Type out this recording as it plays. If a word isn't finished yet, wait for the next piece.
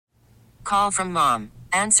Call from mom.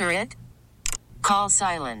 Answer it. Call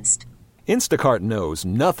silenced. Instacart knows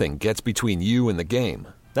nothing gets between you and the game.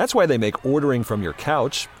 That's why they make ordering from your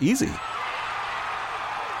couch easy.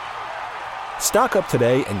 Stock up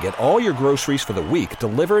today and get all your groceries for the week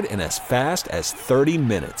delivered in as fast as 30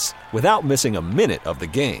 minutes without missing a minute of the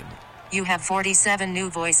game. You have 47 new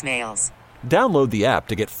voicemails. Download the app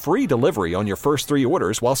to get free delivery on your first 3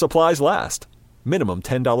 orders while supplies last. Minimum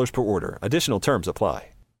 $10 per order. Additional terms apply.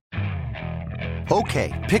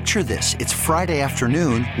 Okay, picture this. It's Friday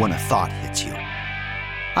afternoon when a thought hits you.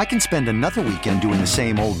 I can spend another weekend doing the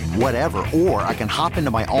same old whatever, or I can hop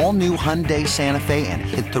into my all-new Hyundai Santa Fe and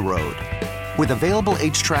hit the road. With available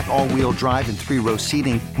H-Track all-wheel drive and 3-row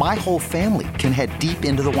seating, my whole family can head deep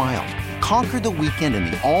into the wild. Conquer the weekend in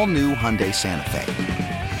the all-new Hyundai Santa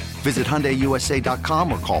Fe. Visit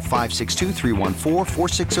HyundaiUSA.com or call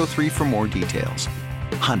 562-314-4603 for more details.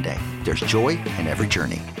 Hyundai, there's joy in every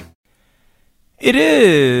journey. It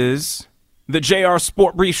is the JR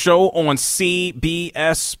Sport Brief Show on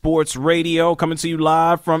CBS Sports Radio, coming to you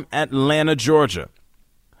live from Atlanta, Georgia.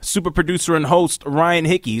 Super producer and host Ryan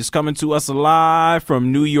Hickey is coming to us live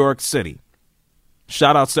from New York City.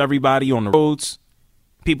 Shout outs to everybody on the roads,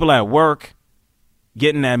 people at work,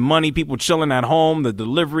 getting that money, people chilling at home, the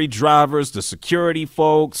delivery drivers, the security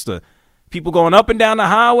folks, the people going up and down the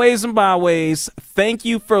highways and byways. Thank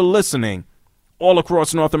you for listening all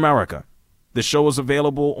across North America. The show is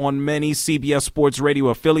available on many CBS Sports Radio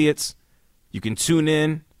affiliates. You can tune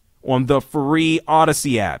in on the free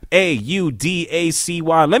Odyssey app,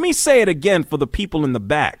 Audacy. Let me say it again for the people in the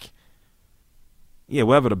back. Yeah,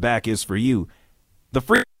 wherever the back is for you. The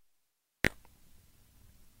free.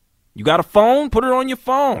 You got a phone? Put it on your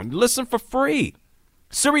phone. Listen for free.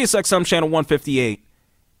 Sirius XM channel 158.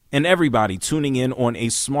 And everybody tuning in on a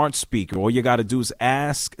smart speaker. All you got to do is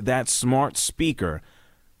ask that smart speaker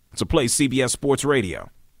to play CBS Sports Radio.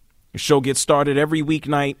 The show gets started every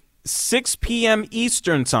weeknight, 6 p.m.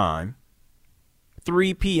 Eastern Time,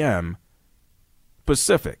 3 p.m.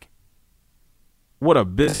 Pacific. What a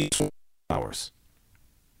busy 2 hours.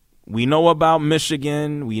 We know about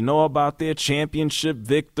Michigan. We know about their championship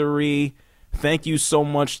victory. Thank you so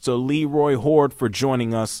much to Leroy Horde for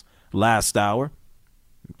joining us last hour.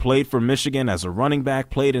 Played for Michigan as a running back,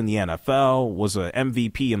 played in the NFL, was an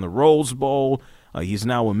MVP in the Rose Bowl. He's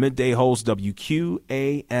now a midday host,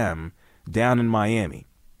 WQAM, down in Miami.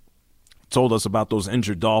 Told us about those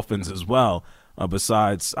injured Dolphins as well,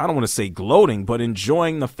 besides, I don't want to say gloating, but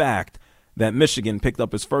enjoying the fact that Michigan picked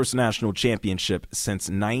up his first national championship since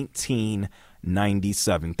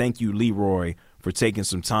 1997. Thank you, Leroy, for taking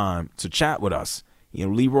some time to chat with us. You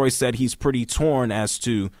know, Leroy said he's pretty torn as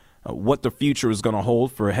to what the future is going to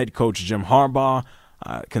hold for head coach Jim Harbaugh.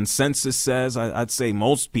 Consensus says, I'd say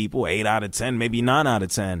most people, 8 out of 10, maybe 9 out of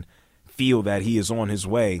 10, feel that he is on his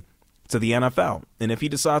way to the NFL. And if he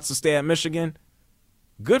decides to stay at Michigan,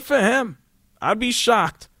 good for him. I'd be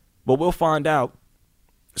shocked, but we'll find out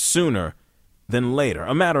sooner than later.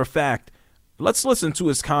 A matter of fact, let's listen to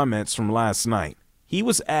his comments from last night. He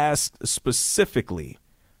was asked specifically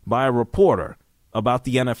by a reporter about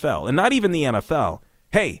the NFL, and not even the NFL.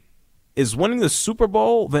 Hey, is winning the Super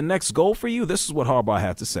Bowl the next goal for you? This is what Harbaugh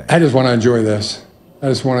had to say. I just want to enjoy this.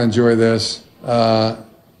 And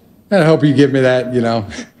I hope you give me that, you know.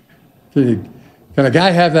 Can a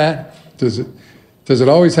guy have that? Does it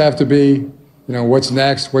always have to be, you know, what's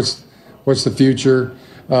next? What's the future?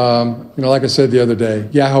 You know, like I said the other day,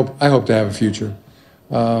 yeah, I hope to have a future.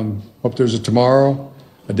 Hope there's a tomorrow,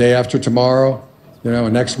 a day after tomorrow, you know,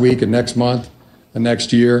 a next week, a next month, a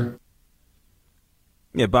next year.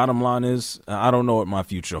 Yeah, bottom line is, I don't know what my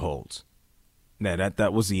future holds. Yeah,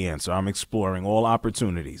 that was the answer. I'm exploring all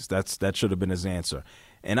opportunities. That should have been his answer.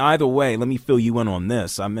 And either way, let me fill you in on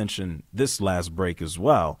this. I mentioned this last break as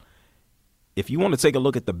well. If you want to take a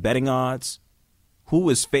look at the betting odds, who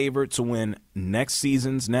is favored to win next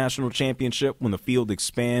season's national championship when the field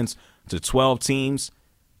expands to 12 teams?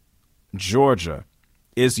 Georgia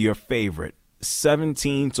is your favorite.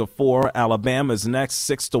 17-4. Alabama's next,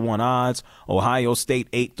 6-1 odds. Ohio State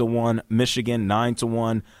 8-1. Michigan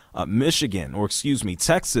 9-1.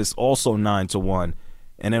 Texas also 9-1.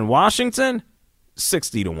 And then Washington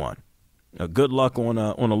 60-1. Good luck on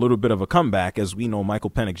a little bit of a comeback, as we know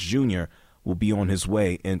Michael Penix Jr. will be on his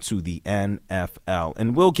way into the NFL.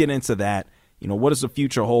 And we'll get into that. You know, what does the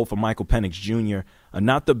future hold for Michael Penix Jr.?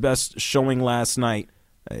 Not the best showing last night.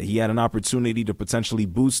 He had an opportunity to potentially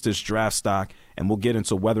boost his draft stock, and we'll get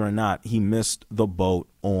into whether or not he missed the boat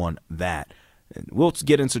on that. And we'll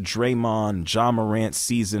get into Draymond, Ja Morant's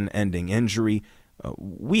season-ending injury.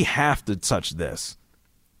 We have to touch this.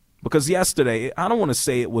 Because yesterday, I don't want to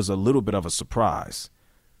say it was a little bit of a surprise.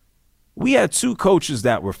 We had two coaches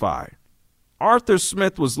that were fired. Arthur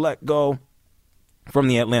Smith was let go from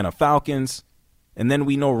the Atlanta Falcons, and then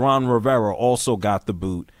we know Ron Rivera also got the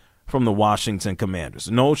boot from the Washington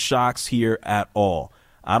Commanders. No shocks here at all.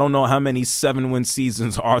 I don't know how many 7-win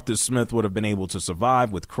seasons Arthur Smith would have been able to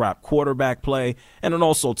survive with crap quarterback play and then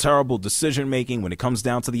also terrible decision-making when it comes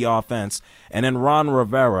down to the offense. And then Ron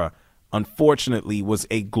Rivera, unfortunately, was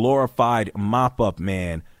a glorified mop-up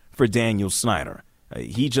man for Daniel Snyder.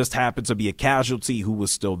 He just happened to be a casualty who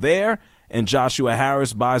was still there, and Joshua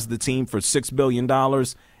Harris buys the team for $6 billion,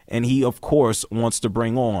 and he, of course, wants to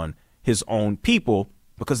bring on his own people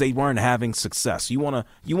because they weren't having success. You want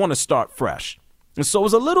to start fresh. And so it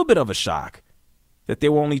was a little bit of a shock that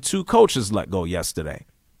there were only two coaches let go yesterday.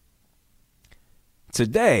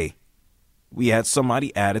 Today, we had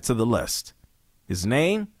somebody added to the list. His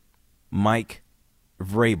name, Mike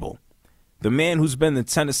Vrabel, the man who's been the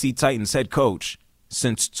Tennessee Titans head coach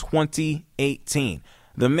since 2018,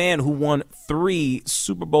 the man who won 3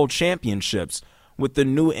 Super Bowl championships with the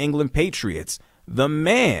New England Patriots, the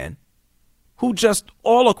man who just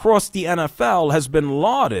all across the NFL has been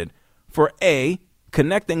lauded for A,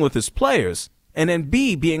 connecting with his players, and then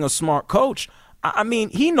B, being a smart coach. I mean,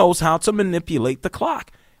 he knows how to manipulate the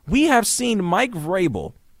clock. We have seen Mike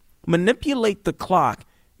Vrabel manipulate the clock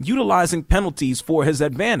utilizing penalties for his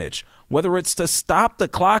advantage, whether it's to stop the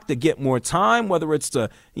clock to get more time, whether it's to,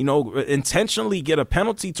 intentionally get a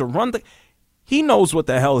penalty to run he knows what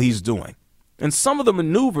the hell he's doing. And some of the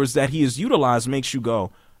maneuvers that he has utilized makes you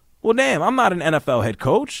go, well, damn, I'm not an NFL head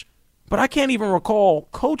coach. But I can't even recall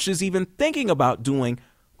coaches even thinking about doing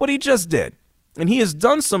what he just did. And he has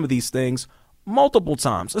done some of these things multiple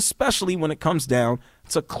times, especially when it comes down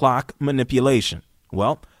to clock manipulation.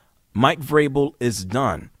 Well, Mike Vrabel is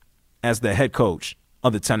done as the head coach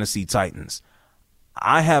of the Tennessee Titans.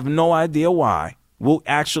 I have no idea why. We'll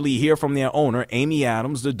actually hear from their owner, Amy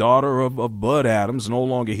Adams, the daughter of Bud Adams, no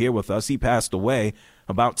longer here with us. He passed away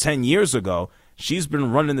about 10 years ago. She's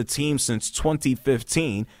been running the team since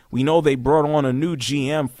 2015. We know they brought on a new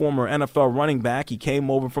GM, former NFL running back. He came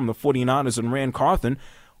over from the 49ers and ran Carthon.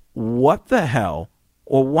 What the hell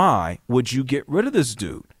or why would you get rid of this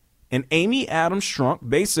dude? And Amy Adams Strunk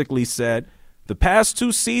basically said the past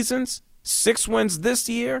 2 seasons, 6 wins this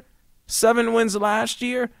year, 7 wins last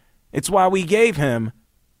year, it's why we gave him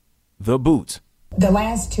the boot. The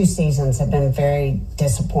last 2 seasons have been very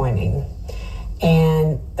disappointing.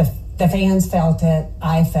 And the fans felt it.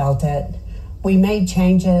 I felt it. We made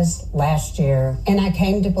changes last year, and I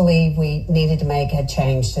came to believe we needed to make a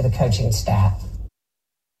change to the coaching staff.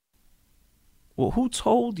 Well, who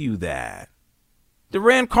told you that? Did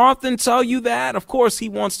Rand Carthon tell you that? Of course, he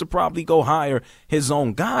wants to probably go hire his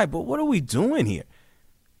own guy, but what are we doing here?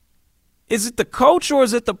 Is it the coach or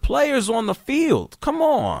is it the players on the field? Come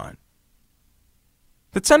on.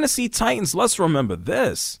 The Tennessee Titans, let's remember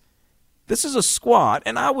this. This is a squad,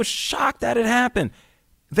 and I was shocked that it happened.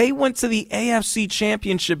 They went to the AFC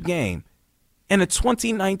Championship game in the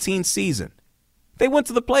 2019 season. They went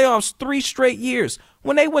to the playoffs 3 straight years.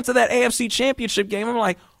 When they went to that AFC Championship game, I'm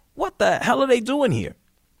like, what the hell are they doing here?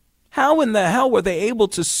 How in the hell were they able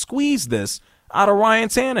to squeeze this out of Ryan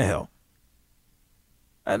Tannehill?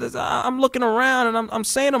 I'm looking around, and I'm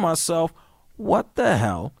saying to myself, what the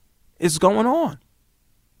hell is going on?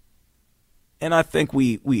 And I think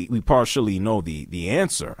we partially know the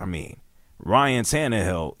answer. I mean, Ryan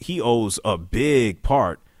Tannehill, he owes a big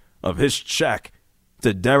part of his check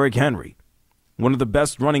to Derrick Henry, one of the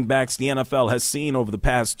best running backs the NFL has seen over the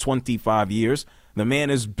past 25 years. The man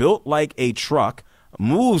is built like a truck,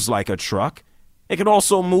 moves like a truck. It can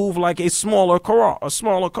also move like a smaller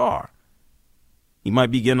car. He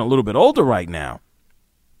might be getting a little bit older right now.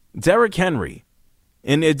 Derrick Henry,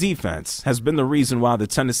 in their defense, has been the reason why the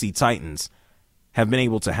Tennessee Titans have been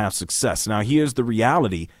able to have success. Now, here's the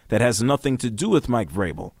reality that has nothing to do with Mike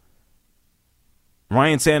Vrabel.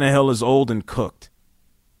 Ryan Tannehill is old and cooked.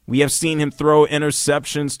 We have seen him throw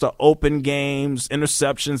interceptions to open games,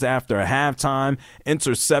 interceptions after halftime,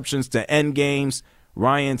 interceptions to end games.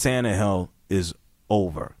 Ryan Tannehill is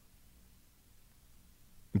over.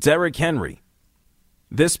 Derrick Henry,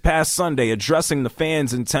 this past Sunday, addressing the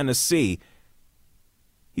fans in Tennessee,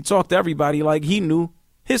 he talked to everybody like he knew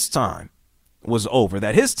his time was over,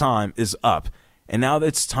 that his time is up, and now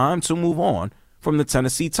it's time to move on from the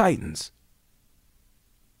Tennessee Titans.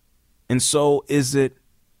 And so is it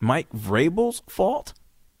Mike Vrabel's fault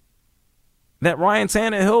that Ryan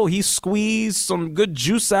Tannehill, he squeezed some good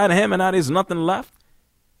juice out of him and now there's nothing left?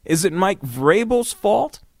 Is it Mike Vrabel's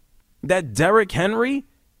fault that Derrick Henry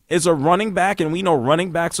is a running back, and we know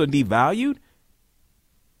running backs are devalued.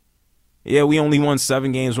 Yeah, we only won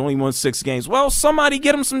 7 games. We only won 6 games. Well, somebody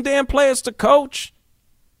get him some damn players to coach.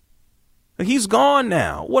 He's gone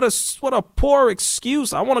now. What a poor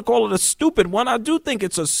excuse. I want to call it a stupid one. I do think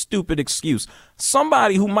it's a stupid excuse.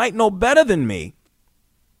 Somebody who might know better than me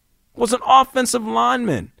was an offensive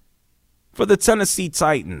lineman for the Tennessee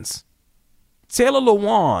Titans. Taylor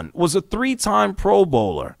Lewan was a 3-time Pro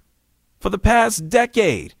Bowler for the past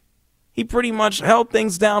decade. He pretty much held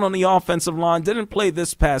things down on the offensive line, didn't play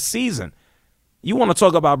this past season. You want to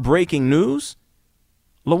talk about breaking news?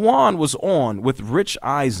 Lewan was on with Rich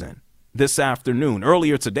Eisen this afternoon,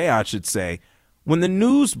 earlier today, I should say, when the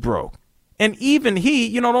news broke. And even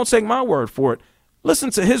he, don't take my word for it, listen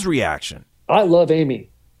to his reaction. I love Amy,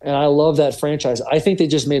 and I love that franchise. I think they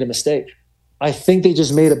just made a mistake. I think they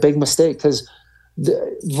just made a big mistake because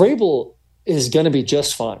Vrabel is going to be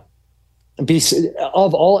just fine.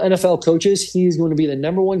 Of all NFL coaches, he's going to be the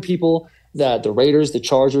number one people that the Raiders, the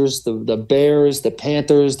Chargers, the Bears, the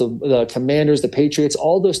Panthers, the Commanders, the Patriots,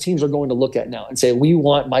 all those teams are going to look at now and say, we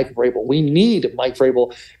want Mike Vrabel. We need Mike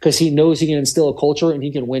Vrabel because he knows he can instill a culture and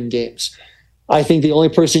he can win games. I think the only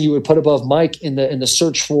person you would put above Mike in the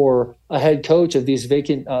search for a head coach of these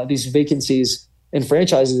vacancies in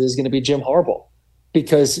franchises is going to be Jim Harbaugh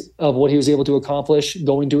because of what he was able to accomplish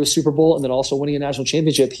going to a Super Bowl and then also winning a national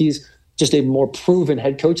championship. He's just a more proven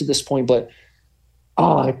head coach at this point, but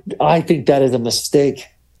I think that is a mistake.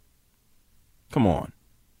 Come on.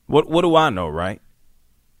 What do I know, right?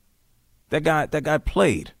 That guy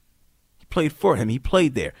played. He played for him. He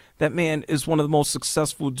played there. That man is one of the most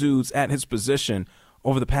successful dudes at his position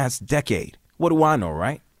over the past decade. What do I know,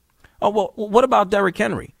 right? Oh, well, what about Derrick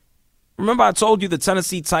Henry? Remember I told you the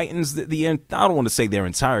Tennessee Titans, I don't want to say their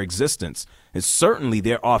entire existence, is certainly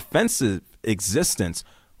their offensive existence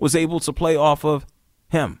was able to play off of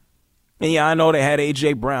him. And yeah, I know they had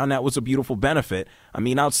A.J. Brown. That was a beautiful benefit. I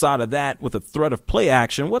mean, outside of that, with a threat of play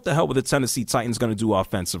action, what the hell were the Tennessee Titans going to do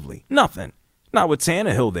offensively? Nothing. Not with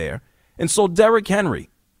Tannehill there. And so Derrick Henry,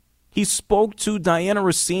 he spoke to Diana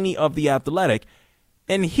Rossini of The Athletic,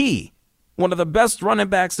 and he, one of the best running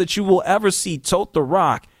backs that you will ever see tote the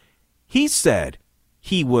rock, he said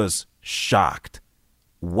he was shocked.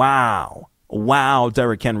 Wow,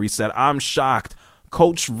 Derrick Henry said, I'm shocked.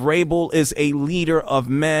 Coach Vrabel is a leader of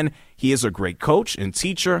men. He is a great coach and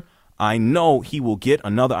teacher. I know he will get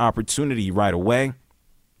another opportunity right away.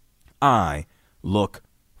 I look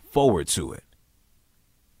forward to it.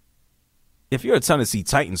 If you're a Tennessee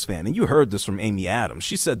Titans fan, and you heard this from Amy Adams,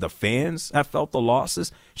 she said the fans have felt the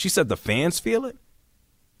losses. She said the fans feel it.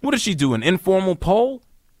 What did she do, an informal poll?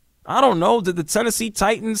 I don't know. Did the Tennessee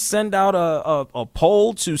Titans send out a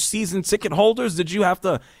poll to season ticket holders? Did you have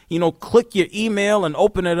to, click your email and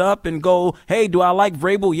open it up and go, hey, do I like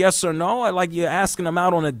Vrabel? Yes or no? I like you asking them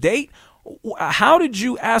out on a date. How did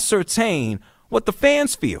you ascertain what the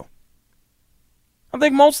fans feel? I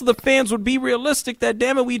think most of the fans would be realistic that,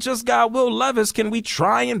 damn it, we just got Will Levis. Can we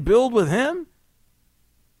try and build with him?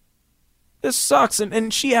 This sucks.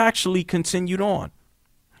 And she actually continued on.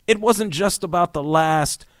 It wasn't just about the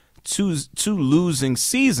last two losing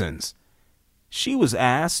seasons. She was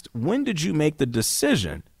asked, when did you make the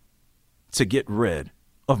decision to get rid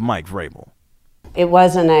of Mike Vrabel? It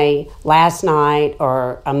wasn't a last night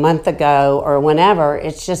or a month ago or whenever.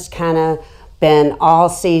 It's just kind of been all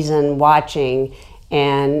season watching,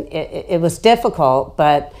 and it was difficult,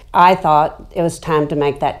 but I thought it was time to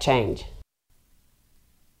make that change.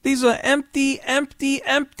 These are empty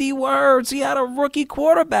words. He had a rookie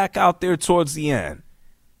quarterback out there towards the end.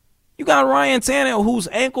 You got Ryan Tannehill, whose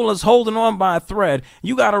ankle is holding on by a thread.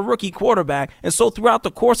 You got a rookie quarterback. And so throughout the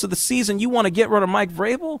course of the season, you want to get rid of Mike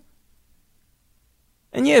Vrabel?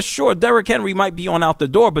 And yeah, sure, Derrick Henry might be on out the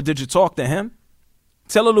door, but did you talk to him?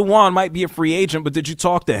 Taylor Lewan might be a free agent, but did you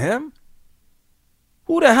talk to him?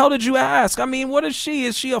 Who the hell did you ask? I mean, what is she?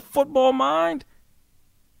 Is she a football mind?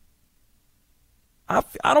 I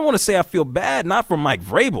don't want to say I feel bad, not for Mike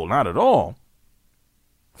Vrabel, not at all.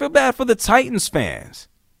 I feel bad for the Titans fans.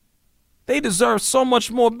 They deserve so much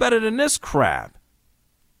more better than this crap.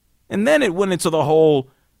 And then it went into the whole,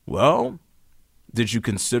 well, did you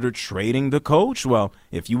consider trading the coach? Well,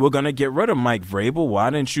 if you were going to get rid of Mike Vrabel,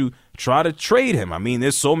 why didn't you try to trade him? I mean,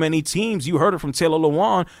 there's so many teams. You heard it from Taylor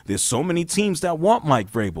Lewan. There's so many teams that want Mike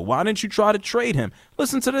Vrabel. Why didn't you try to trade him?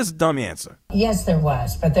 Listen to this dumb answer. Yes, there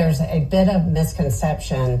was, but there's a bit of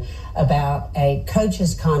misconception about a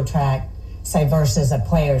coach's contract, say, versus a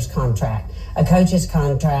player's contract. A coach's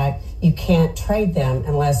contract, you can't trade them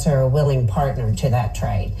unless they're a willing partner to that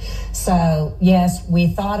trade. So, yes, we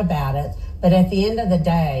thought about it, But at the end of the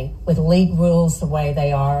day, with league rules the way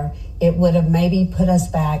they are, it would have maybe put us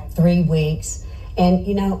back 3 weeks.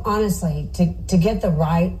 And, honestly, to get the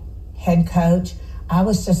right head coach, I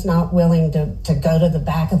was just not willing to go to the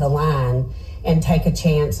back of the line and take a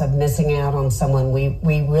chance of missing out on someone we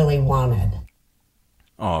really wanted.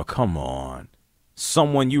 Oh, come on.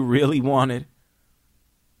 Someone you really wanted?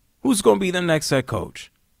 Who's going to be the next head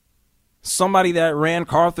coach? Somebody that Rand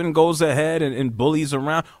Carthon goes ahead and bullies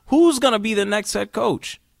around? Who's going to be the next head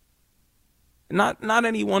coach? Not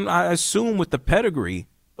anyone, I assume, with the pedigree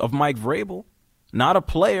of Mike Vrabel. Not a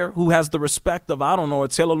player who has the respect of, a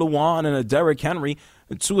Taylor Lewan and a Derrick Henry,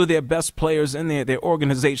 two of their best players in their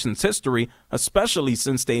organization's history, especially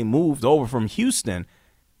since they moved over from Houston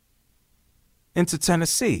into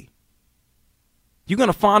Tennessee. You're going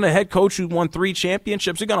to find a head coach who won 3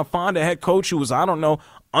 championships. You're going to find a head coach who was,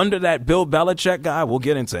 under that Bill Belichick guy. We'll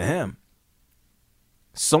get into him.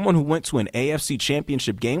 Someone who went to an AFC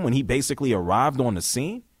championship game when he basically arrived on the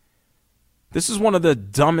scene. This is one of the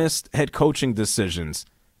dumbest head coaching decisions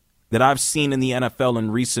that I've seen in the NFL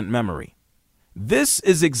in recent memory. This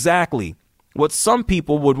is exactly what some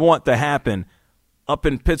people would want to happen up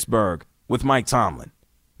in Pittsburgh with Mike Tomlin.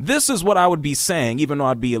 This is what I would be saying, even though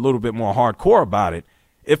I'd be a little bit more hardcore about it,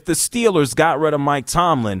 if the Steelers got rid of Mike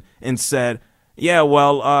Tomlin and said, yeah,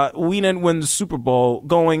 well, we didn't win the Super Bowl.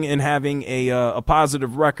 Going and having a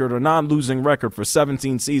positive record or non-losing record for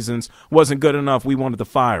 17 seasons wasn't good enough. We wanted to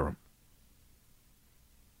fire him.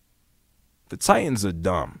 The Titans are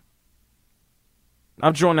dumb.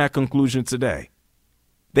 I've drawn that conclusion today.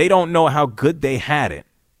 They don't know how good they had it.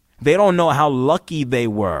 They don't know how lucky they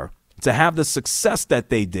were to have the success that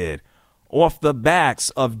they did off the backs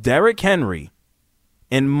of Derrick Henry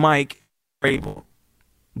and Mike Vrabel.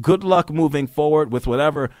 Good luck moving forward with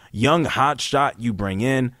whatever young hotshot you bring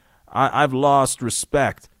in. I've lost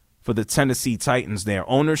respect for the Tennessee Titans, their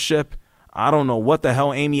ownership. I don't know what the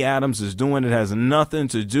hell Amy Adams is doing. It has nothing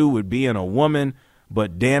to do with being a woman,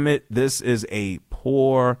 but damn it, this is a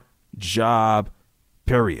poor job,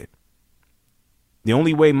 period. The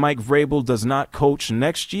only way Mike Vrabel does not coach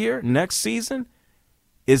next season,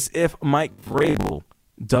 is if Mike Vrabel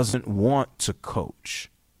doesn't want to coach.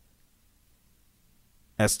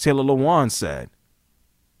 As Taylor Lewan said,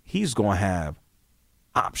 he's going to have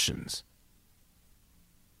options.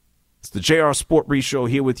 It's the JR Sport Brief Show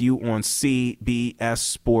here with you on CBS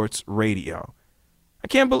Sports Radio.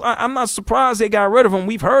 I'm not surprised they got rid of him.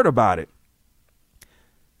 We've heard about it.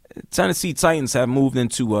 Tennessee Titans have moved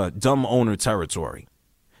into dumb owner territory.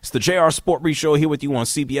 It's the JR Sport Brief Show here with you on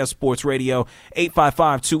CBS Sports Radio,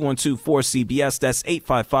 855-212-4CBS. That's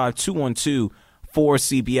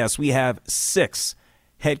 855-212-4CBS. We have 6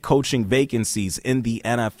 head coaching vacancies in the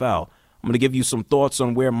NFL. I'm going to give you some thoughts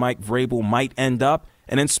on where Mike Vrabel might end up.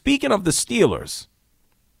 And then speaking of the Steelers,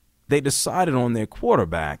 they decided on their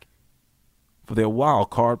quarterback for their wild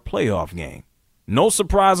card playoff game. No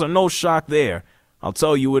surprise or no shock there. I'll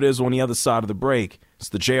tell you what it is on the other side of the break. It's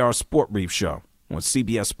the JR Sport Brief Show on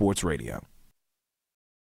CBS Sports Radio.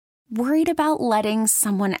 Worried about letting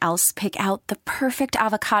someone else pick out the perfect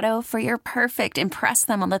avocado for your perfect impress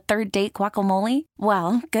them on the third date guacamole?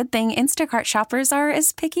 Well, good thing Instacart shoppers are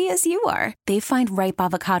as picky as you are. They find ripe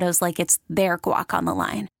avocados like it's their guac on the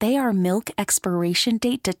line. They are milk expiration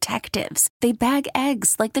date detectives. They bag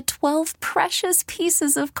eggs like the 12 precious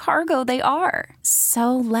pieces of cargo they are.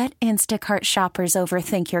 So let Instacart shoppers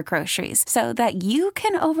overthink your groceries so that you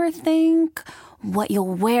can overthink what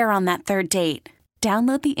you'll wear on that third date.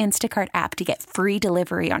 Download the Instacart app to get free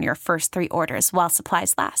delivery on your first 3 orders while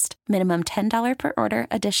supplies last. Minimum $10 per order.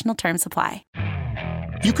 Additional terms apply.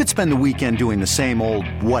 You could spend the weekend doing the same old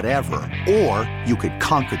whatever, or you could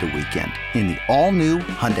conquer the weekend in the all-new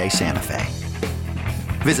Hyundai Santa Fe.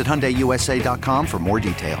 Visit HyundaiUSA.com for more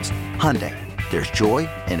details. Hyundai, there's joy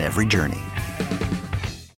in every journey.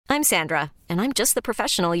 I'm Sandra, and I'm just the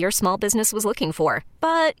professional your small business was looking for.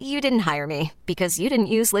 But you didn't hire me because you didn't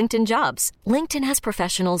use LinkedIn Jobs. LinkedIn has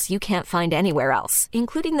professionals you can't find anywhere else,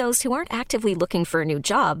 including those who aren't actively looking for a new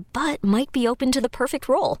job, but might be open to the perfect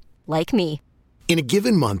role, like me. In a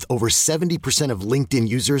given month, over 70% of LinkedIn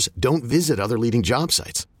users don't visit other leading job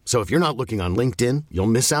sites. So if you're not looking on LinkedIn, you'll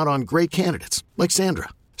miss out on great candidates like Sandra.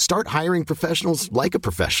 Start hiring professionals like a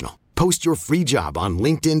professional. Post your free job on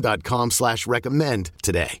linkedin.com/recommend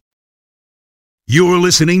today. You're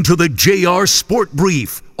listening to the JR Sport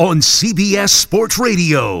Brief on CBS Sports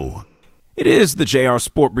Radio. It is the JR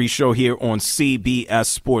Sport Brief Show here on CBS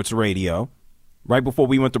Sports Radio. Right before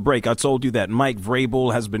we went to break, I told you that Mike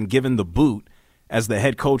Vrabel has been given the boot as the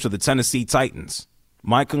head coach of the Tennessee Titans.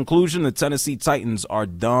 My conclusion, the Tennessee Titans are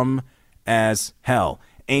dumb as hell.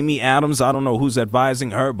 Amy Adams, I don't know who's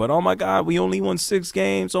advising her, but oh my God, we only won 6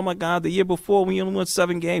 games. Oh my God, the year before we only won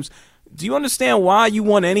 7 games. Do you understand why you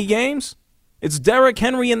won any games? It's Derrick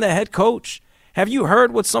Henry and the head coach. Have you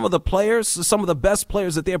heard what some of the players, some of the best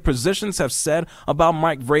players at their positions have said about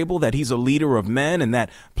Mike Vrabel, that he's a leader of men and that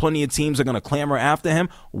plenty of teams are going to clamor after him?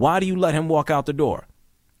 Why do you let him walk out the door?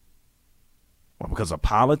 Well, because of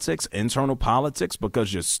politics, internal politics,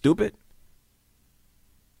 because you're stupid?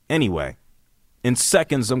 Anyway, in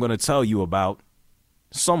seconds, I'm going to tell you about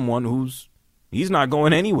someone he's not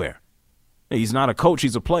going anywhere. He's not a coach,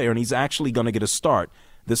 he's a player, and he's actually going to get a start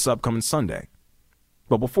this upcoming Sunday.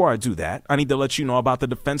 But before I do that, I need to let you know about the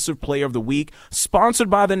Defensive Player of the Week, sponsored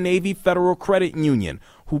by the Navy Federal Credit Union,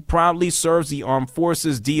 who proudly serves the Armed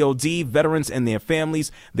Forces, DOD, veterans, and their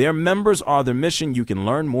families. Their members are their mission. You can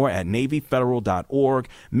learn more at NavyFederal.org.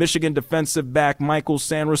 Michigan defensive back Michael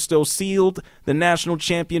Sanderstill sealed the national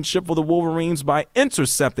championship for the Wolverines by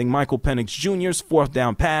intercepting Michael Penix Jr.'s 4th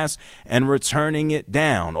down pass and returning it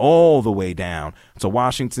down, all the way down to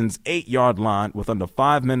Washington's 8-yard line with under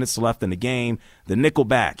 5 minutes left in the game. The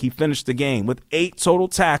nickelback, he finished the game with 8 total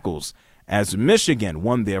tackles as Michigan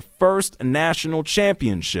won their first national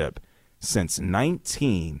championship since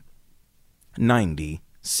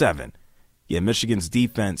 1997. Yeah, Michigan's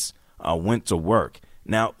defense went to work.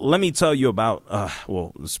 Now, let me tell you about,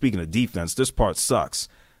 speaking of defense, this part sucks.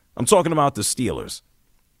 I'm talking about the Steelers.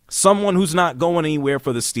 Someone who's not going anywhere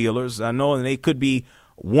for the Steelers. I know they could be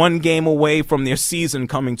one game away from their season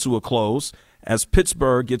coming to a close as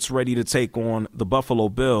Pittsburgh gets ready to take on the Buffalo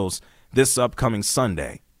Bills this upcoming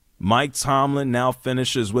Sunday. Mike Tomlin now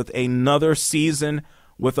finishes with another season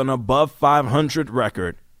with an above 500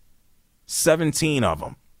 record, 17 of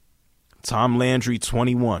them. Tom Landry,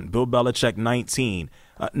 21. Bill Belichick, 19.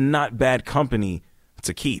 Not bad company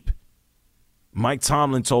to keep. Mike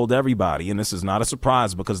Tomlin told everybody, and this is not a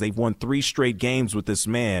surprise because they've won 3 straight games with this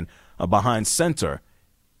man behind center.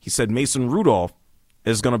 He said Mason Rudolph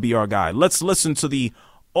is going to be our guy. Let's listen to the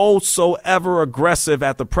oh-so-ever aggressive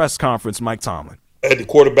at the press conference, Mike Tomlin. At the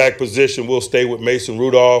quarterback position, we'll stay with Mason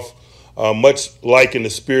Rudolph, much like in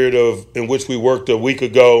the spirit in which we worked a week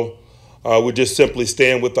ago. We're just simply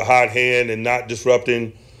staying with the hot hand and not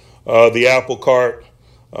disrupting the apple cart.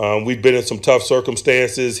 We've been in some tough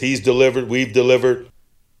circumstances. He's delivered. We've delivered.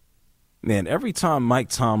 Man, every time Mike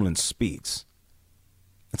Tomlin speaks,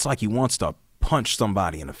 it's like he wants to punch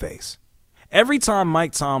somebody in the face. Every time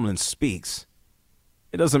Mike Tomlin speaks,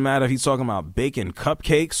 it doesn't matter if he's talking about baking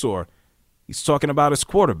cupcakes or he's talking about his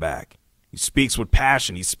quarterback. He speaks with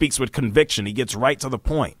passion. He speaks with conviction. He gets right to the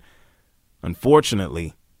point.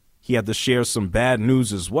 Unfortunately, he had to share some bad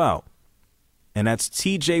news as well. And that's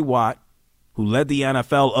T.J. Watt, who led the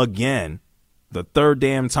NFL again, the 3rd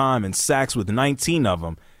damn time in sacks with 19 of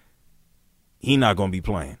them. He's not going to be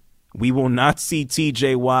playing. We will not see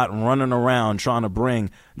T.J. Watt running around trying to bring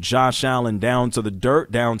Josh Allen down to the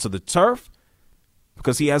dirt, down to the turf,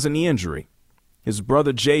 because he has a knee injury. His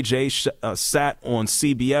brother J.J. sat on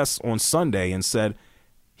CBS on Sunday and said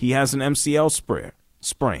he has an MCL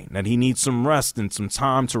sprain, that he needs some rest and some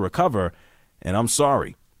time to recover. And I'm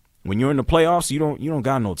sorry, when you're in the playoffs, you don't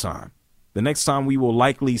got no time. The next time we will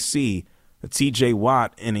likely see a T.J.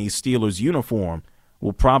 Watt in a Steelers uniform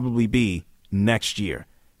will probably be next year.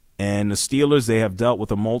 And the Steelers, they have dealt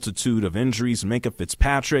with a multitude of injuries. Minkah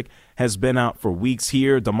Fitzpatrick has been out for weeks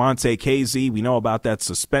here. DeMonte Casey, we know about that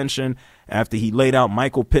suspension after he laid out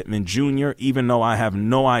Michael Pittman Jr., even though I have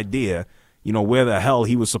no idea, where the hell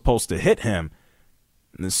he was supposed to hit him.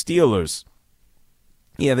 And the Steelers,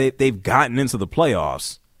 yeah, they've gotten into the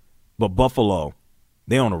playoffs, but Buffalo,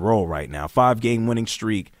 they're on a roll right now. 5-game winning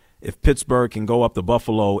streak. If Pittsburgh can go up to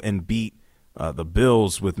Buffalo and beat the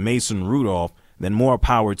Bills with Mason Rudolph, then more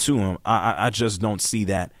power to him. I just don't see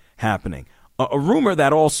that happening. A rumor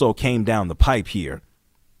that also came down the pipe here,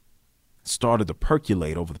 started to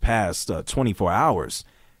percolate over the past 24 hours,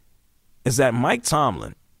 is that Mike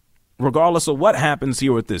Tomlin, regardless of what happens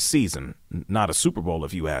here with this season, not a Super Bowl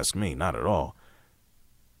if you ask me, not at all,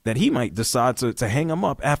 that he might decide to hang him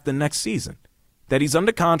up after next season, that he's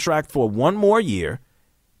under contract for 1 more year,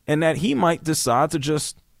 and that he might decide to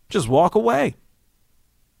just walk away.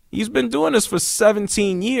 He's been doing this for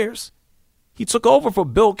 17 years. He took over for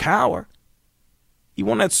Bill Cowher. He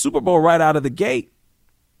won that Super Bowl right out of the gate.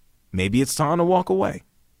 Maybe it's time to walk away.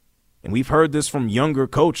 And we've heard this from younger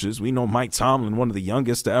coaches. We know Mike Tomlin, one of the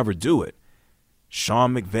youngest to ever do it.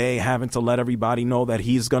 Sean McVay having to let everybody know that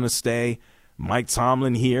he's going to stay. Mike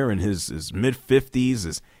Tomlin here in his mid-50s.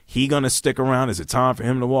 Is he going to stick around? Is it time for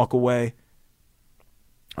him to walk away?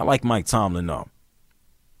 I like Mike Tomlin, though.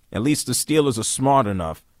 At least the Steelers are smart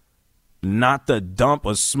enough not to dump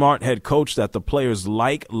a smart head coach that the players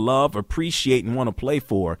like, love, appreciate, and want to play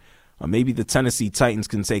for. Maybe the Tennessee Titans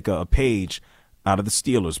can take a page out of the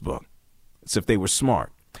Steelers' book. It's if they were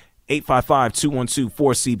smart.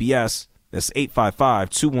 855-212-4CBS. That's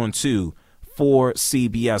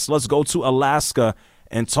 855-212-4CBS. Let's go to Alaska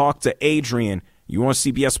and talk to Adrian. You're on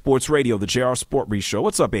CBS Sports Radio, the JR SportBrief Show.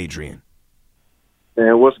 What's up, Adrian?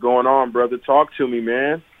 Man, what's going on, brother? Talk to me,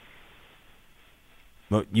 man.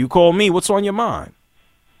 Look, you call me. What's on your mind?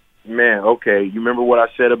 Man, okay. You remember what I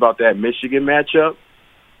said about that Michigan matchup?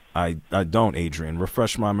 I don't, Adrian.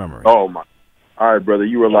 Refresh my memory. Oh, my. All right, brother.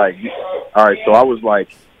 You were like, all right, so I was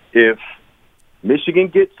like, if Michigan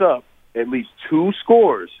gets up at least 2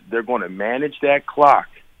 scores, they're going to manage that clock,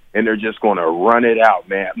 and they're just going to run it out,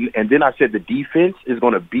 man. And then I said the defense is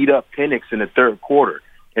going to beat up Penix in the third quarter.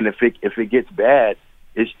 And if it gets bad,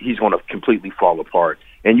 he's going to completely fall apart.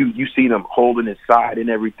 And you see them holding his side and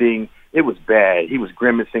everything. It was bad. He was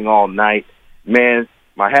grimacing all night. Man,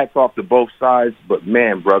 my hat's off to both sides. But,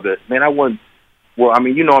 man, brother, man, I won. Well, I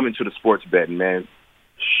mean, you know I'm into the sports betting, man.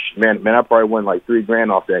 Man, I probably won like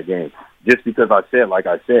 $3,000 off that game just because I said, like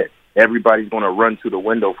I said, everybody's going to run to the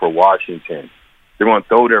window for Washington. They're going to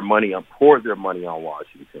throw their money on, pour their money on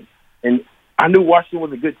Washington. And I knew Washington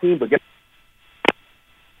was a good team, but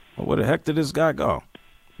well, where the heck did this guy go?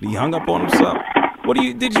 He hung up on himself.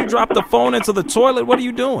 Did you drop the phone into the toilet? What are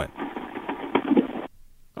you doing?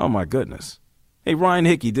 Oh my goodness. Hey, Ryan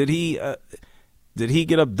Hickey, did he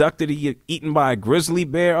get abducted? Did he get eaten by a grizzly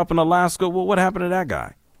bear up in Alaska? Well, what happened to that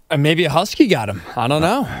guy? Maybe a husky got him. I don't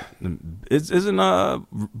know. Isn't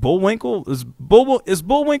Bullwinkle is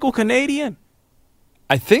Bullwinkle Canadian?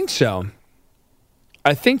 I think so.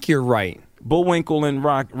 I think you're right. Bullwinkle and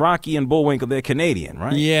Rocky and Bullwinkle, they're Canadian,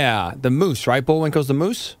 right? Yeah, the moose, right? Bullwinkle's the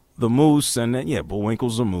moose? The moose, and then,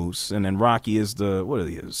 Bullwinkle's a moose. And then Rocky is what is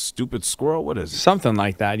he, a stupid squirrel? What is he? Something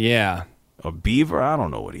like that, yeah. A beaver? I don't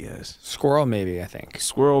know what he is. Squirrel, maybe, I think.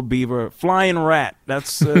 Squirrel, beaver, flying rat.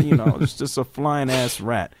 That's, it's just a flying-ass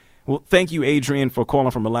rat. Well, thank you, Adrian, for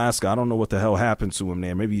calling from Alaska. I don't know what the hell happened to him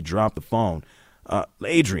there. Maybe he dropped the phone.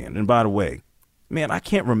 Adrian, and by the way, man, I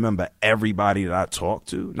can't remember everybody that I talked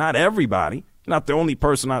to. Not everybody. Not the only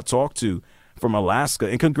person I talked to from Alaska.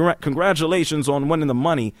 And congratulations on winning the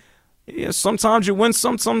money. Yeah, sometimes you win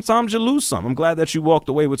some, sometimes you lose some. I'm glad that you walked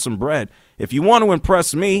away with some bread. If you want to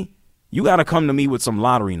impress me, you got to come to me with some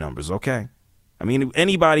lottery numbers, okay? I mean,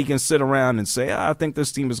 anybody can sit around and say, I think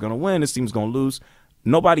this team is going to win, this team's going to lose.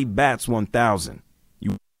 Nobody bats 1,000.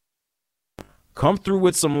 You come through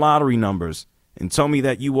with some lottery numbers and tell me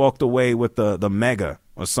that you walked away with the mega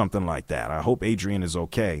or something like that. I hope Adrian is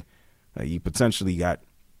okay. He potentially got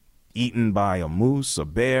eaten by a moose, a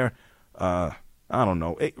bear. I don't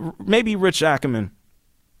know. Maybe Rich Ackerman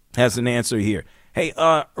has an answer here. Hey,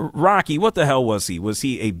 Rocky, what the hell was he? Was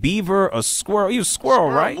he a beaver, a squirrel? He was a squirrel,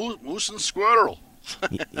 right? Moose and squirrel.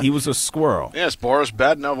 he was a squirrel. Yes, Boris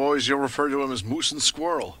Badenow always referred to him as Moose and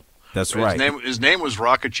Squirrel. That's right. His name was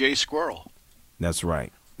Rocket J. Squirrel. That's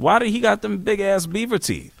right. Why did he got them big-ass beaver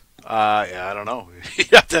teeth? Yeah, I don't know. You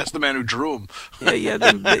have to ask the man who drew him.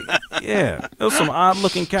 Yeah. Those some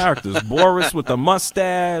odd-looking characters. Boris with the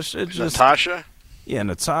mustache. Natasha? Yeah,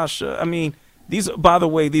 Natasha. I mean, by the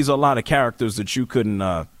way, these are a lot of characters that you couldn't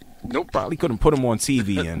probably couldn't put them on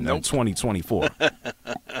TV in 2024.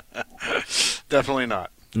 Definitely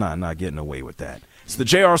not. Nah, not getting away with that. It's the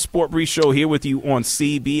JR SportBrief Show here with you on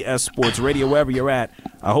CBS Sports Radio, wherever you're at.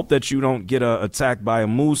 I hope that you don't get attacked by a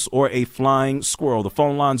moose or a flying squirrel. The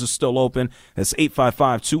phone lines are still open. That's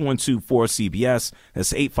 855-212-4CBS.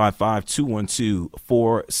 That's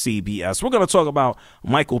 855-212-4CBS. We're going to talk about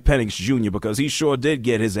Michael Penix Jr. because he sure did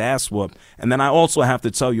get his ass whooped. And then I also have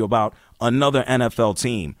to tell you about another NFL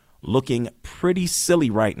team looking pretty silly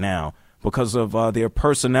right now because of their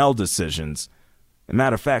personnel decisions. As a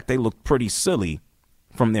matter of fact, they look pretty silly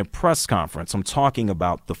from their press conference. I'm talking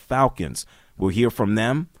about the Falcons. We'll hear from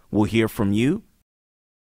them. We'll hear from you.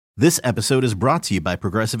 This episode is brought to you by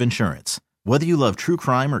Progressive Insurance. Whether you love true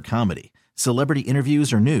crime or comedy, celebrity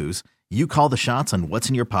interviews or news, you call the shots on what's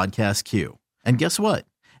in your podcast queue. And guess what?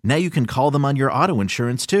 Now you can call them on your auto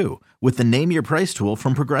insurance too with the Name Your Price tool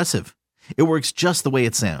from Progressive. It works just the way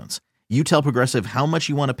it sounds. You tell Progressive how much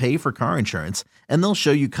you want to pay for car insurance, and they'll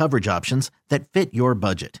show you coverage options that fit your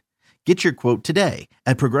budget. Get your quote today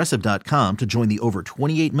at Progressive.com to join the over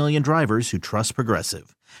 28 million drivers who trust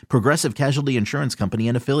Progressive. Progressive Casualty Insurance Company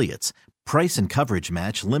and Affiliates. Price and coverage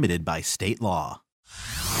match limited by state law.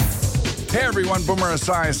 Hey everyone, Boomer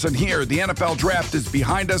Esiason here. The NFL draft is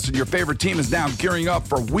behind us and your favorite team is now gearing up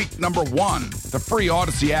for week number 1. The free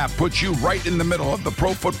Odyssey app puts you right in the middle of the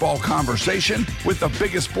pro football conversation with the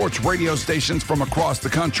biggest sports radio stations from across the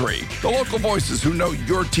country. The local voices who know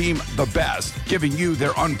your team the best, giving you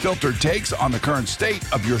their unfiltered takes on the current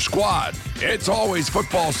state of your squad. It's always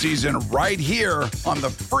football season right here on the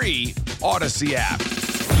free Odyssey app.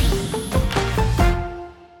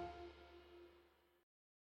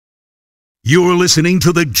 You're listening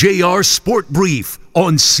to the JR Sport Brief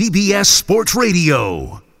on CBS Sports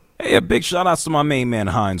Radio. Hey, a big shout out to my main man,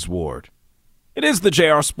 Hines Ward. It is the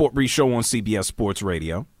JR Sport Brief show on CBS Sports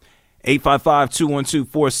Radio.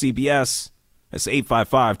 855-212-4CBS. That's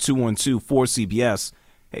 855-212-4CBS.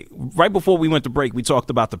 Hey, right before we went to break, we talked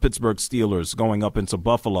about the Pittsburgh Steelers going up into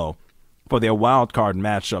Buffalo for their wild card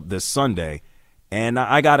matchup this Sunday. And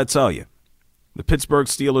I got to tell you, the Pittsburgh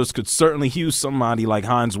Steelers could certainly use somebody like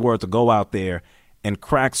Hines Ward to go out there and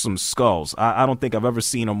crack some skulls. I don't think I've ever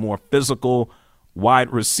seen a more physical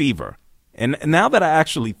wide receiver. And now that I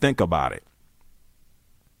actually think about it,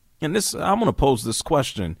 and this, I'm going to pose this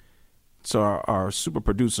question to our super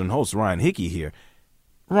producer and host, Ryan Hickey here.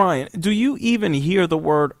 Ryan, do you even hear the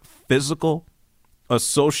word physical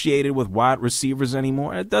associated with wide receivers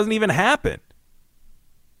anymore? It doesn't even happen.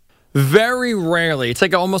 Very rarely. It's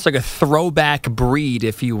like almost like a throwback breed,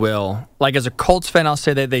 if you will. Like as a Colts fan, I'll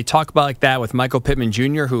say that they talk about like that with Michael Pittman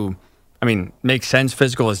Jr., who, I mean, makes sense.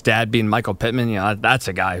 Physical, his dad being Michael Pittman. You know, that's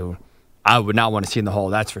a guy who I would not want to see in the hole,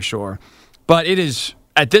 that's for sure. But it is,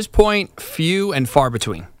 at this point, few and far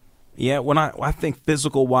between. Yeah, when I think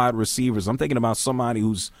physical wide receivers, I'm thinking about somebody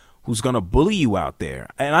who's going to bully you out there.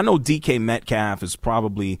 And I know DK Metcalf is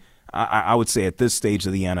probably, I would say at this stage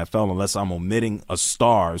of the NFL, unless I'm omitting a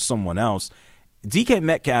star or someone else, DK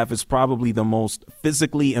Metcalf is probably the most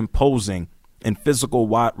physically imposing and physical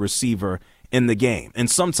wide receiver in the game. And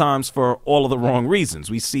sometimes for all of the wrong reasons.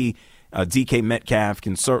 We see DK Metcalf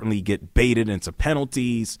can certainly get baited into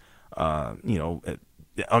penalties,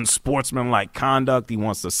 unsportsmanlike conduct. He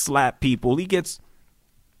wants to slap people. He gets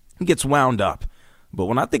wound up. But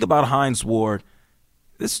when I think about Hines Ward,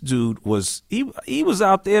 this dude was he was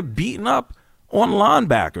out there beating up on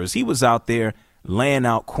linebackers. He was out there laying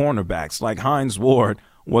out cornerbacks. Like Hines Ward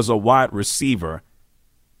was a wide receiver.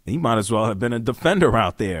 He might as well have been a defender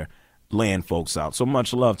out there laying folks out. So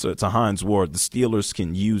much love to Hines Ward. The Steelers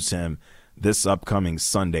can use him this upcoming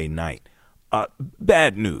Sunday night.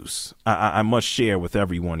 Bad news I must share with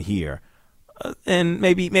everyone here. And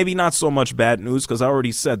maybe not so much bad news because I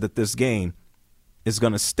already said that this game is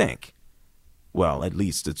going to stink. Well, at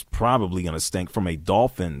least it's probably going to stink from a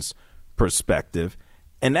Dolphins perspective.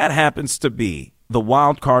 And that happens to be the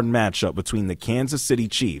wild card matchup between the Kansas City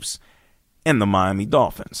Chiefs and the Miami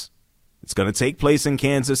Dolphins. It's going to take place in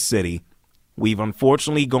Kansas City. We've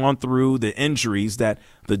unfortunately gone through the injuries that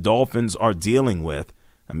the Dolphins are dealing with.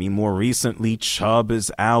 I mean, more recently, Chubb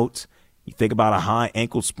is out. You think about a high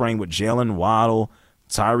ankle sprain with Jalen Waddle.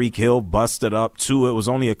 Tyreek Hill busted up, too. It was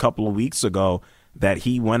only a couple of weeks ago that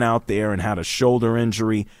he went out there and had a shoulder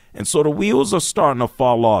injury. And so the wheels are starting to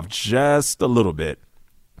fall off just a little bit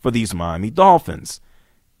for these Miami Dolphins.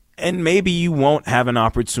 And maybe you won't have an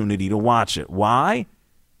opportunity to watch it. Why?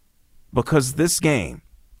 Because this game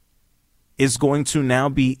is going to now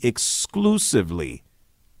be exclusively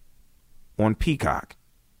on Peacock.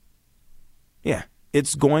 Yeah,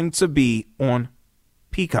 it's going to be on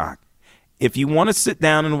Peacock. If you want to sit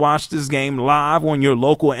down and watch this game live on your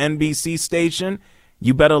local NBC station,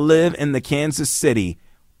 you better live in the Kansas City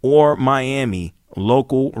or Miami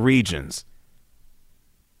local regions.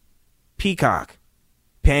 Peacock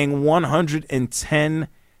paying $110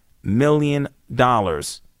 million,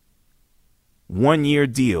 1-year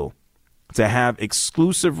deal to have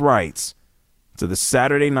exclusive rights to the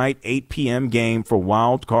Saturday night 8 p.m. game for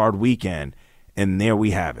Wild Card Weekend. And there we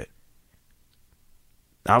have it.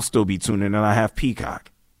 I'll still be tuning in. I have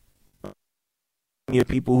Peacock.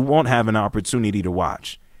 People who won't have an opportunity to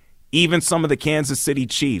watch. Even some of the Kansas City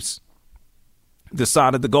Chiefs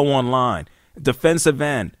decided to go online. Defensive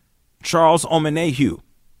end Charles Omenihu,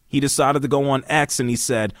 he decided to go on X and he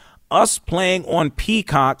said, us playing on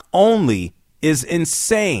Peacock only is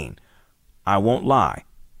insane. I won't lie.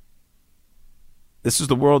 This is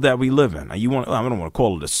the world that we live in. I don't want to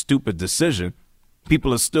call it a stupid decision.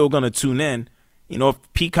 People are still going to tune in. You know, if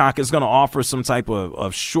Peacock is going to offer some type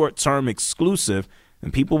of short-term exclusive,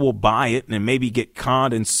 then people will buy it and maybe get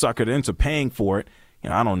conned and suckered into paying for it. You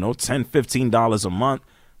know, I don't know, $10, $15 a month.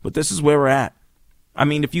 But this is where we're at. I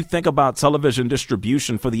mean, if you think about television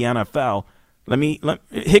distribution for the NFL,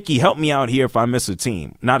 Hickey, help me out here if I miss a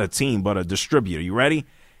team. Not a team, but a distributor. You ready?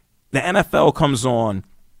 The NFL comes on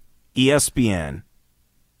ESPN,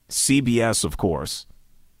 CBS, of course,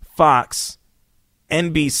 Fox,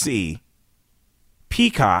 NBC,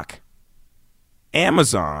 Peacock,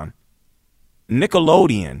 Amazon,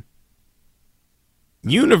 Nickelodeon,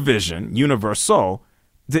 Univision, Universal.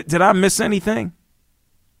 Did I miss anything?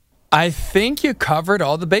 I think you covered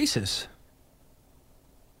all the bases.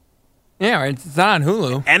 Yeah, right. It's not on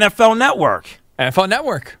Hulu. NFL Network. NFL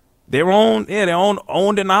Network. They're owned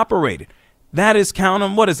and operated. That is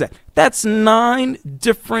counting, what is that? That's 9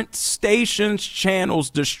 different stations, channels,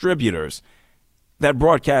 distributors that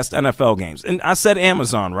broadcast NFL games. And I said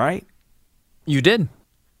Amazon, right? You did.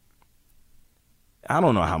 I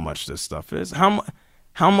don't know how much this stuff is.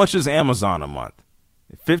 How much is Amazon a month?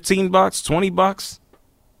 $15, $20?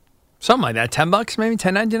 Something like that. $10 maybe?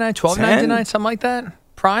 $10.99, $12.99, something like that.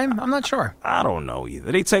 Prime? I'm not sure. I don't know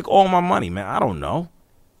either. They take all my money, man. I don't know.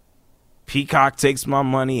 Peacock takes my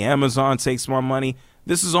money. Amazon takes my money.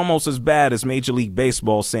 This is almost as bad as Major League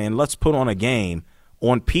Baseball saying, let's put on a game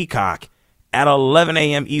on Peacock at 11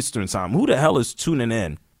 a.m. Eastern time. Who the hell is tuning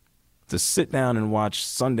in to sit down and watch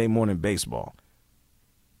Sunday morning baseball?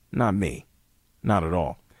 Not me. Not at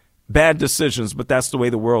all. Bad decisions, but that's the way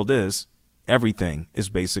the world is. Everything is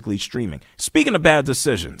basically streaming. Speaking of bad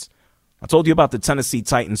decisions, I told you about the Tennessee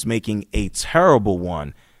Titans making a terrible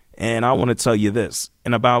one, and I want to tell you this.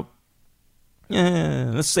 In about,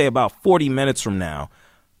 let's say about 40 minutes from now,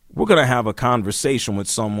 we're going to have a conversation with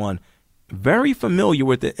someone very familiar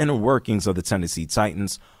with the inner workings of the Tennessee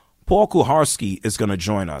Titans. Paul Kuharsky is going to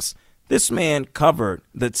join us. This man covered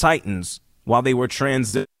the Titans while they were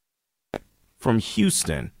transitioning from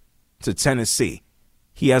Houston to Tennessee.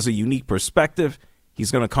 He has a unique perspective.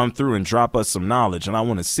 He's going to come through and drop us some knowledge, and I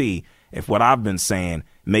want to see if what I've been saying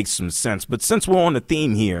makes some sense. But since we're on the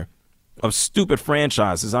theme here of stupid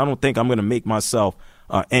franchises, I don't think I'm going to make myself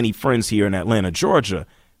any friends here in Atlanta, Georgia.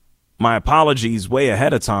 My apologies way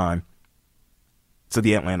ahead of time to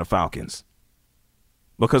the Atlanta Falcons,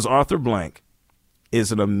 because Arthur Blank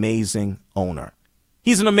is an amazing owner.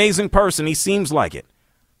 He's an amazing person. He seems like it.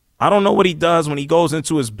 I don't know what he does when he goes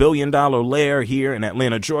into his billion-dollar lair here in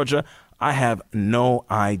Atlanta, Georgia. I have no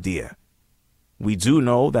idea. We do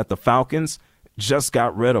know that the Falcons just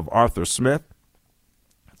got rid of Arthur Smith.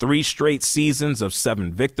 3 straight seasons of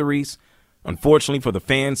 7 victories. Unfortunately for the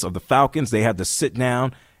fans of the Falcons, they had to sit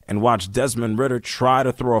down and watch Desmond Ridder try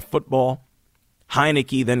to throw a football.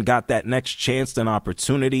 Heineke then got that next chance and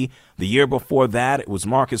opportunity. The year before that, it was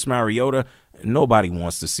Marcus Mariota. Nobody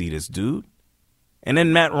wants to see this dude. And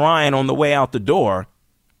then Matt Ryan, on the way out the door,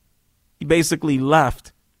 he basically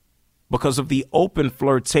left because of the open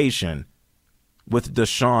flirtation with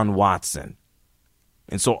Deshaun Watson.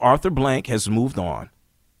 And so Arthur Blank has moved on.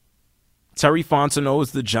 Terry Fontenot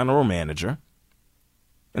is the general manager.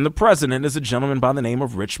 And the president is a gentleman by the name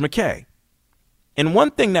of Rich McKay. And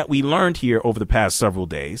one thing that we learned here over the past several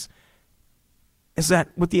days is that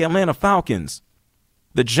with the Atlanta Falcons,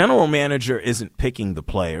 the general manager isn't picking the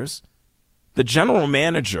players. The general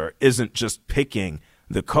manager isn't just picking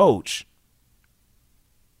the coach.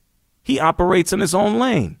 He operates in his own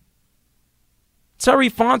lane. Terry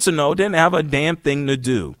Fontenot didn't have a damn thing to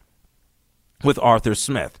do with Arthur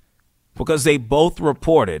Smith because they both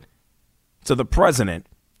reported to the president,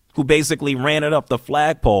 who basically ran it up the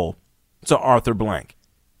flagpole to Arthur Blank.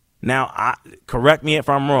 Now, correct me if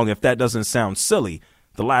I'm wrong, if that doesn't sound silly.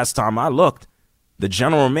 The last time I looked, the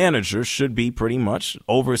general manager should be pretty much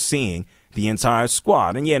overseeing the entire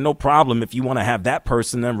squad. And yeah, no problem if you want to have that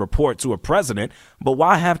person then report to a president, but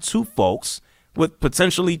why have 2 folks with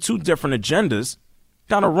potentially 2 different agendas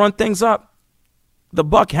kind of run things up? The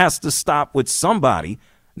buck has to stop with somebody,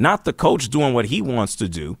 not the coach doing what he wants to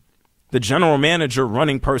do, the general manager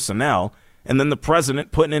running personnel, and then the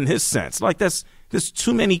president putting in his sense. Like there's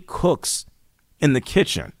too many cooks in the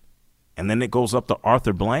kitchen. And then it goes up to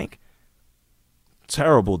Arthur Blank.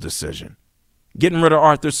 Terrible decision. Getting rid of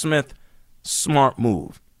Arthur Smith, smart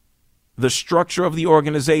move. The structure of the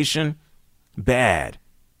organization, bad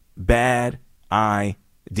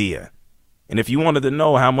idea. And if you wanted to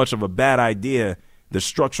know how much of a bad idea the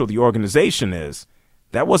structure of the organization is,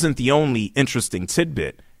 that wasn't the only interesting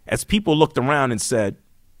tidbit. As people looked around and said,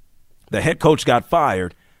 the head coach got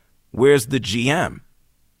fired, where's the GM?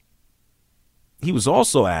 He was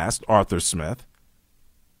also asked, Arthur Smith,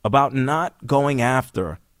 about not going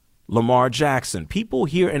after Lamar Jackson. People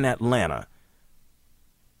here in Atlanta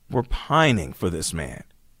were pining for this man.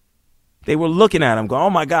 They were looking at him going, oh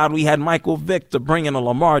my God, we had Michael Vick to bring in a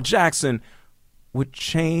Lamar Jackson, would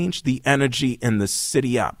change the energy in the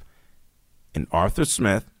city up. And Arthur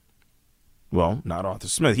Smith, well, not Arthur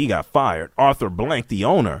Smith, he got fired. Arthur Blank, the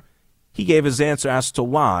owner, he gave his answer as to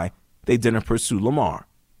why they didn't pursue Lamar.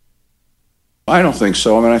 I don't think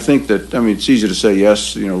so. I think it's easy to say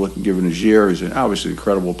yes, looking given his year. He's an obviously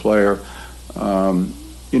incredible player.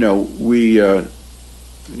 We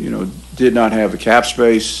did not have the cap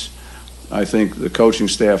space. I think the coaching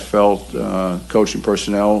staff felt, coaching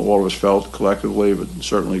personnel, all of us felt collectively, but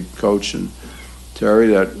certainly Coach and Terry,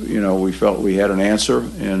 that, we felt we had an answer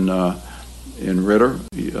in Ritter,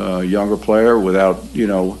 a younger player without,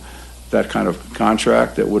 that kind of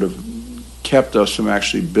contract that would have kept us from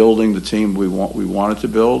actually building the team we wanted to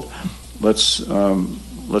build. Let's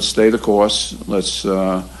stay the course. Let's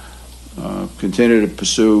continue to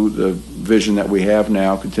pursue the vision that we have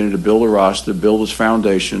now, continue to build a roster, build this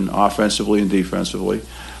foundation offensively and defensively,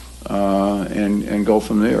 and go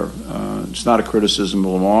from there. It's not a criticism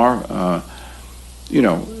of Lamar.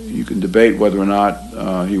 You can debate whether or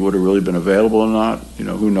not he would have really been available or not.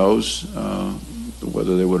 Who knows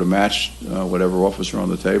whether they would have matched whatever offers are on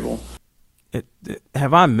the table.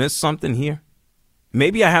 Have I missed something here?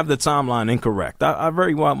 Maybe I have the timeline incorrect. I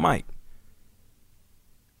very well might.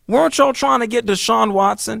 Weren't y'all trying to get Deshaun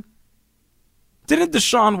Watson? Didn't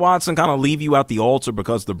Deshaun Watson kind of leave you at the altar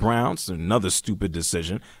because the Browns, another stupid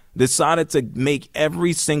decision, decided to make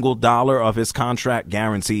every single dollar of his contract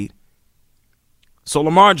guaranteed? So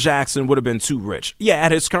Lamar Jackson would have been too rich. Yeah,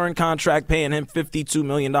 at his current contract, paying him $52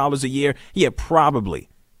 million a year, yeah, probably.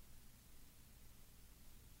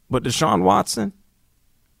 But Deshaun Watson,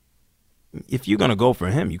 if you're going to go for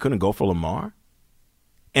him, you couldn't go for Lamar?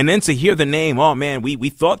 And then to hear the name, oh, man, we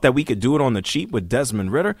thought that we could do it on the cheap with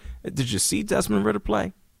Desmond Ridder. Did you see Desmond Ridder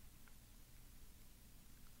play?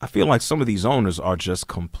 I feel like some of these owners are just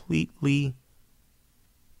completely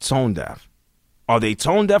tone deaf. Are they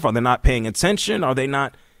tone deaf? Are they not paying attention? Are they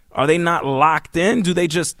not locked in? Do they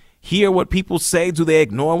just hear what people say? Do they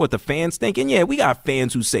ignore what the fans think? And yeah, we got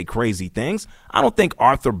fans who say crazy things. I don't think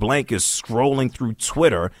Arthur Blank is scrolling through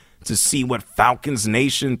Twitter to see what Falcons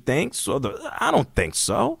Nation thinks. I don't think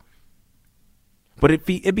so. But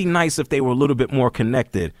it'd be nice if they were a little bit more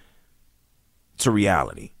connected to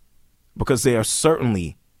reality, because they are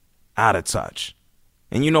certainly out of touch.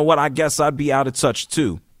 And you know what? I guess I'd be out of touch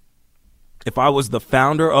too if I was the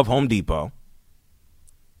founder of Home Depot,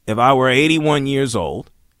 if I were 81 years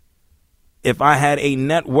old, if I had a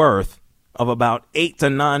net worth of about $8 to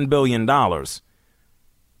 $9 billion.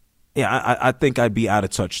 Yeah, I think I'd be out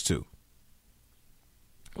of touch too.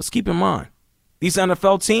 Let's keep in mind, these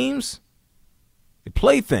NFL teams, they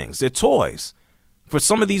play things, they're toys. For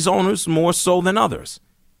some of these owners, more so than others.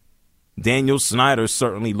 Daniel Snyder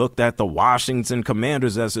certainly looked at the Washington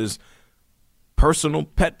Commanders as his personal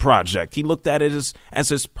pet project. He looked at it as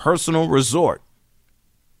his personal resort.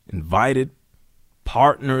 Invited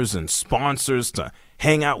partners and sponsors to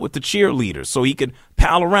hang out with the cheerleaders so he could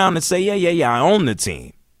pal around and say, yeah, I own the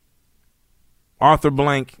team. Arthur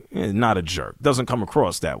Blank, not a jerk. Doesn't come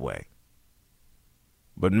across that way.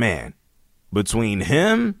 But man, between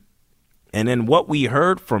him and then what we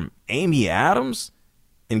heard from Amy Adams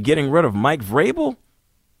and getting rid of Mike Vrabel,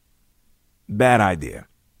 bad idea.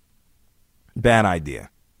 Bad idea.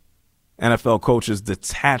 NFL coaches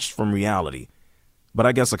detached from reality. But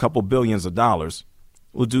I guess a couple billions of dollars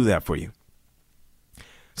will do that for you.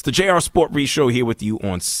 It's the JR SportBrief Show here with you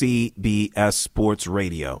on CBS Sports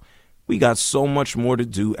Radio. We got so much more to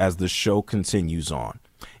do as the show continues on.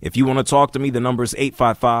 If you want to talk to me, the number is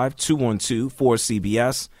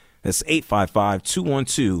 855-212-4CBS. That's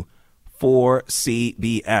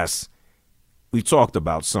 855-212-4CBS. We've talked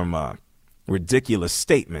about some ridiculous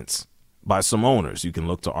statements by some owners. You can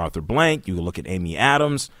look to Arthur Blank. You can look at Amy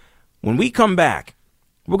Adams. When we come back,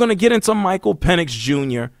 we're going to get into Michael Penix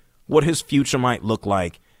Jr., what his future might look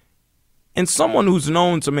like. And someone who's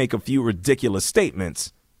known to make a few ridiculous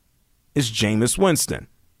statements is Jameis Winston.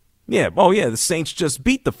 The Saints just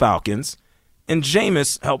beat the Falcons, and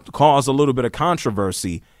Jameis helped cause a little bit of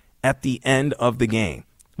controversy at the end of the game.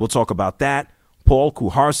 We'll talk about that. Paul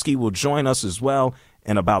Kuharsky will join us as well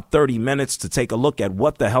in about 30 minutes to take a look at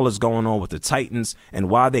what the hell is going on with the Titans and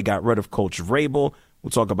why they got rid of Coach Vrabel.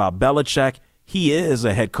 We'll talk about Belichick. He is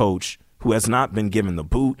a head coach who has not been given the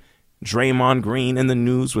boot. Draymond Green in the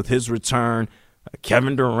news with his return.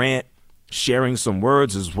 Kevin Durant sharing some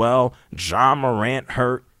words as well. John Morant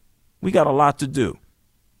hurt. We got a lot to do.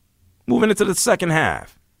 Moving into the second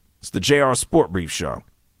half, it's the JR SportBrief Show,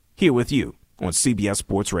 here with you on CBS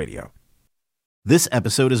Sports Radio. This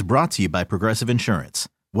episode is brought to you by Progressive Insurance.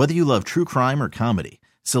 Whether you love true crime or comedy,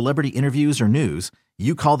 celebrity interviews or news,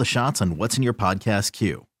 you call the shots on what's in your podcast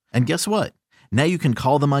queue. And guess what? Now you can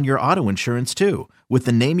call them on your auto insurance too with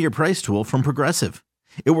the Name Your Price tool from Progressive.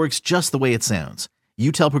 It works just the way it sounds.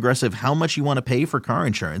 You tell Progressive how much you want to pay for car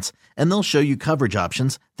insurance, and they'll show you coverage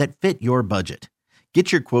options that fit your budget.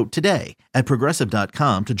 Get your quote today at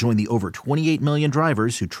Progressive.com to join the over 28 million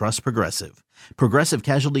drivers who trust Progressive. Progressive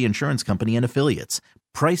Casualty Insurance Company and Affiliates.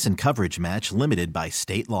 Price and coverage match limited by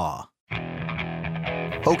state law.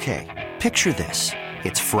 Okay, picture this.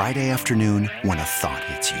 It's Friday afternoon when a thought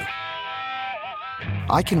hits you.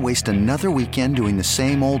 I can waste another weekend doing the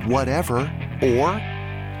same old whatever, or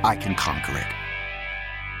I can conquer it.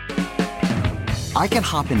 I can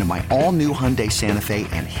hop into my all-new Hyundai Santa Fe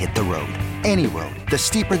and hit the road. Any road. The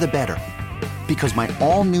steeper, the better. Because my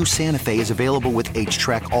all-new Santa Fe is available with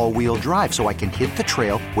H-Track all-wheel drive, so I can hit the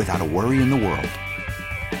trail without a worry in the world.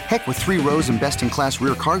 Heck, with 3 rows and best-in-class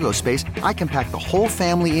rear cargo space, I can pack the whole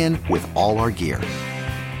family in with all our gear.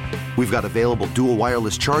 We've got available dual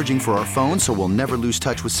wireless charging for our phones, so we'll never lose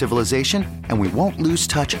touch with civilization, and we won't lose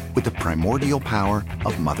touch with the primordial power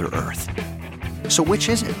of Mother Earth. So which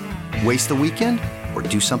is it? Waste the weekend or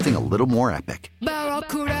do something a little more epic?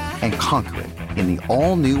 And conquer it in the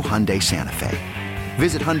all-new Hyundai Santa Fe.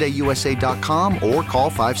 Visit HyundaiUSA.com or call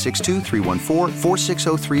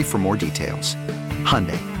 562-314-4603 for more details.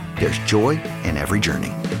 Hyundai, there's joy in every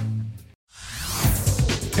journey.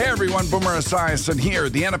 Hey everyone, Boomer Esiason here.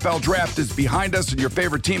 The NFL Draft is behind us and your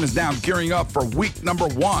favorite team is now gearing up for week number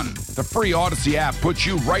 1. The free Odyssey app puts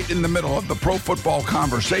you right in the middle of the pro football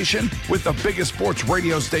conversation with the biggest sports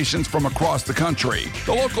radio stations from across the country.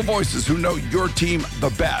 The local voices who know your team the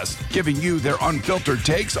best, giving you their unfiltered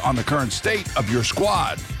takes on the current state of your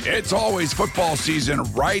squad. It's always football season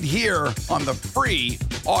right here on the free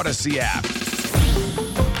Odyssey app.